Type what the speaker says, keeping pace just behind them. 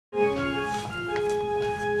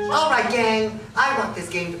All right, gang. I want this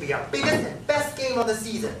game to be our biggest and best game of the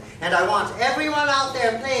season. And I want everyone out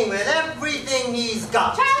there playing with everything he's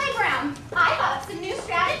got. Charlie Brown, I thought of some new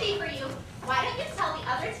strategy for you. Why don't you tell the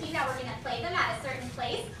other team that we're going to play them at a certain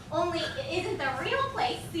place, only it isn't the real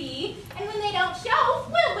place, see? And when they don't show,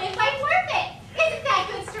 we'll win by forfeit. Isn't that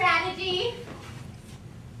good strategy?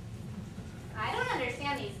 I don't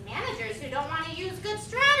understand these managers who don't want to use good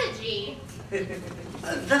strategy.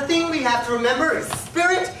 The thing we have to remember is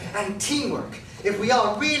spirit and teamwork. If we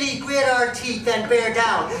all really grit our teeth and bear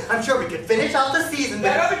down, I'm sure we could finish out the season.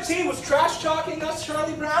 That other team was trash-talking us,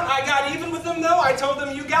 Charlie Brown. I got even with them, though. I told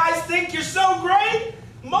them, you guys think you're so great?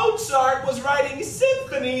 Mozart was writing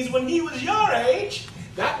symphonies when he was your age.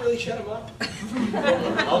 That really shut him up.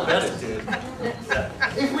 I'll bet it did.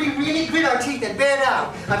 If we really grit our teeth and bear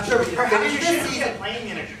down, I'm sure we could finish this season. Perhaps you shouldn't be a playing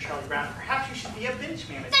manager, Charlie Brown. Perhaps you should be a bench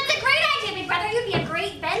manager. That's a great idea, Big Brother. You'd be a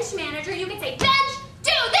great bench manager. You could say, bench,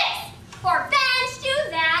 do this! Or bench, do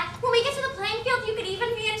that. When we get to the playing field, you could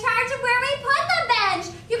even be in charge of where we put the bench.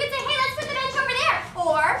 You could say, hey, let's put the bench over there.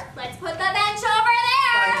 Or, let's put the bench over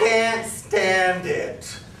there. I can't stand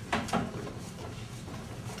it.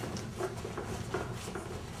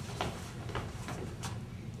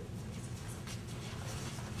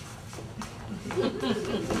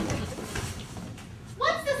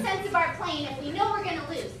 What's the sense of our playing if we know we're going to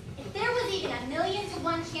lose? If there was even 1,000,000 to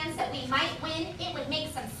 1 chance that we might win, it would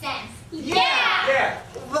make some sense. Yeah!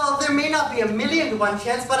 Well, there may not be 1,000,000 to 1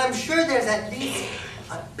 chance, but I'm sure there's at least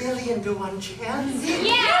 1,000,000,000 to 1 chance.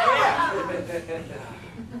 Yeah!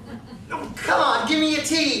 Oh, come on, give me a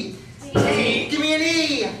T. T. Give me an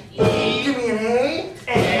E. E. Give me an A.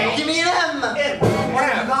 A. Give me an M. What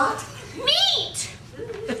have you got? Meat!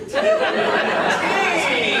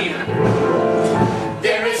 Team!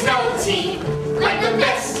 There is no team like the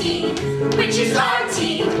best team, which is our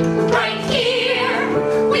team right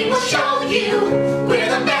here. We will show you we're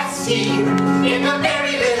the best team in the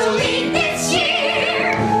very little league this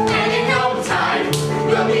year. And in no time,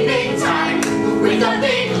 we'll be big time with the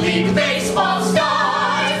big league baseball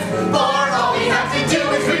stars. For all we have to do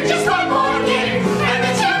is win just one more game, and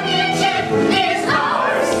the championship is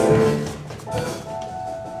ours.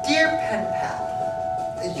 Dear pen pal,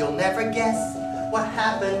 you'll never guess what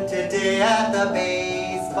happened today at the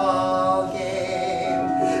baseball game.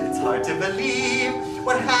 It's hard to believe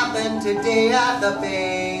what happened today at the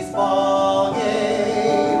baseball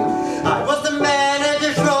game. I was the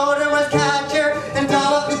manager, Schroeder was catcher, and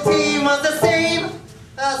all of the team was the same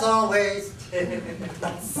as always.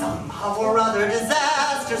 But somehow or other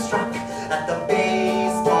disaster struck at the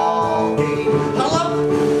baseball game. Hello?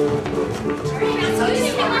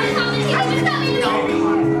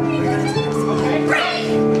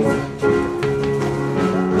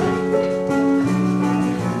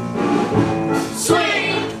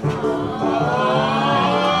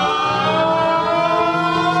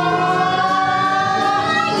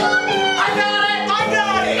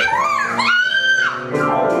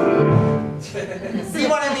 See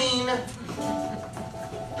what I mean?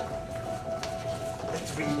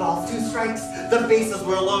 3 balls, 2 strikes, the bases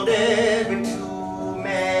were loaded with 2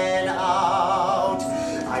 men out.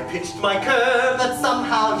 I pitched my curve, but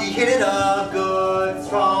somehow he hit it a good,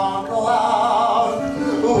 strong cloud.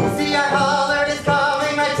 Ooh, see, I hollered, it's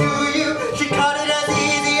coming right to you. She caught it as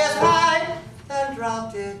easy as pie and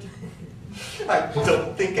dropped it. I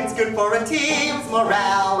don't think it's good for a team's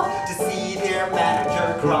morale to see their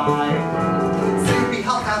manager cry. Sleepy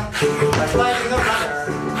helped out by finding the runner,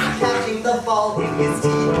 catching the ball in his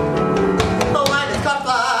teeth. The line has caught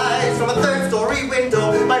flies from a 3rd-story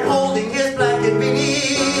window by holding his blanket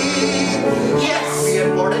beneath. Yes, we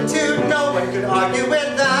had fortitude, no one could argue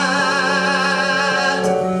with that.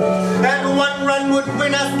 And 1 run would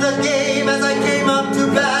win us the game as I came up to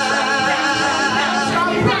bat.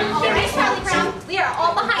 We are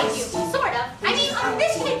all behind you, sort of. I mean,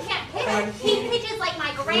 this kid can't pitch. He pitches like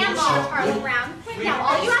my grandma, Charlie Brown. Now,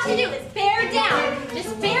 all you have to do is bear down.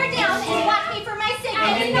 Just bear down and watch me for my signal.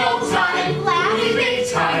 And in no time, we'll be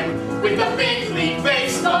big time with the big league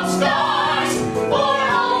baseball stars. For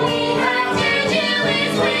all we have to do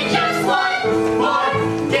is win just one more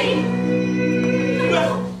game.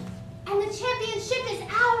 And the championship is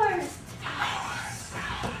ours.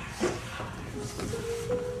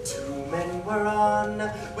 2 men were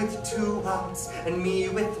on with 2 outs, and me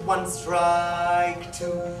with 1 strike to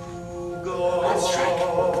go.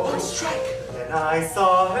 1 strike. Then I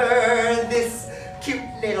saw her, this cute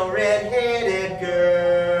little red-headed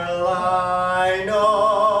girl I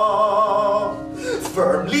know.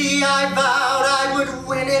 Firmly I vowed I would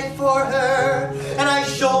win it for her, and I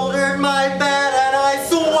shouldered my bat and I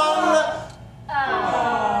swung.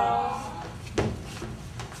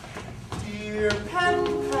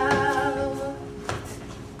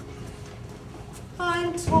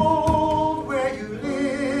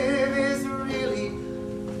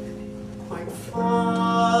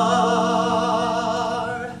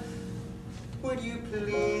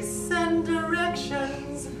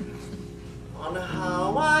 on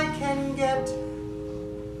how I can get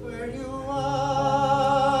where you are.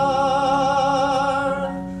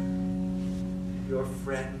 Your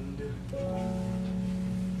friend,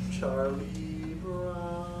 Charlie.